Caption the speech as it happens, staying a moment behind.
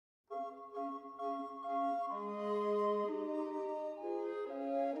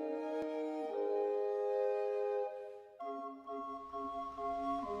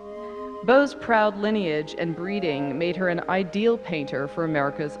Beaux's proud lineage and breeding made her an ideal painter for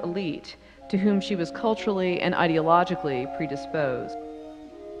America's elite, to whom she was culturally and ideologically predisposed.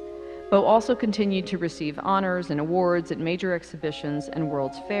 Beaux also continued to receive honors and awards at major exhibitions and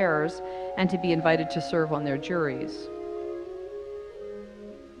world's fairs, and to be invited to serve on their juries.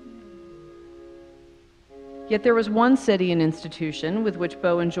 Yet there was one city and institution with which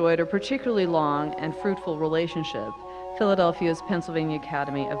Beaux enjoyed a particularly long and fruitful relationship: Philadelphia's Pennsylvania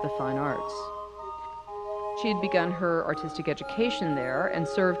Academy of the Fine Arts. She had begun her artistic education there and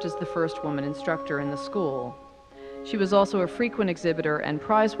served as the first woman instructor in the school. She was also a frequent exhibitor and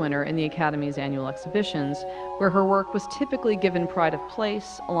prize winner in the Academy's annual exhibitions, where her work was typically given pride of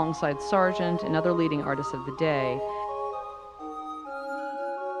place alongside Sargent and other leading artists of the day.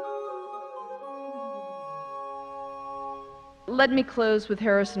 Let me close with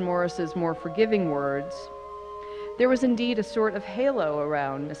Harrison Morris's more forgiving words. There was indeed a sort of halo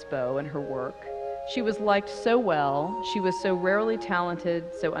around Miss Beaux and her work. She was liked so well, she was so rarely talented,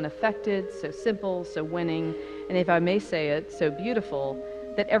 so unaffected, so simple, so winning, and if I may say it, so beautiful,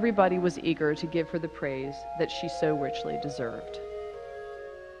 that everybody was eager to give her the praise that she so richly deserved.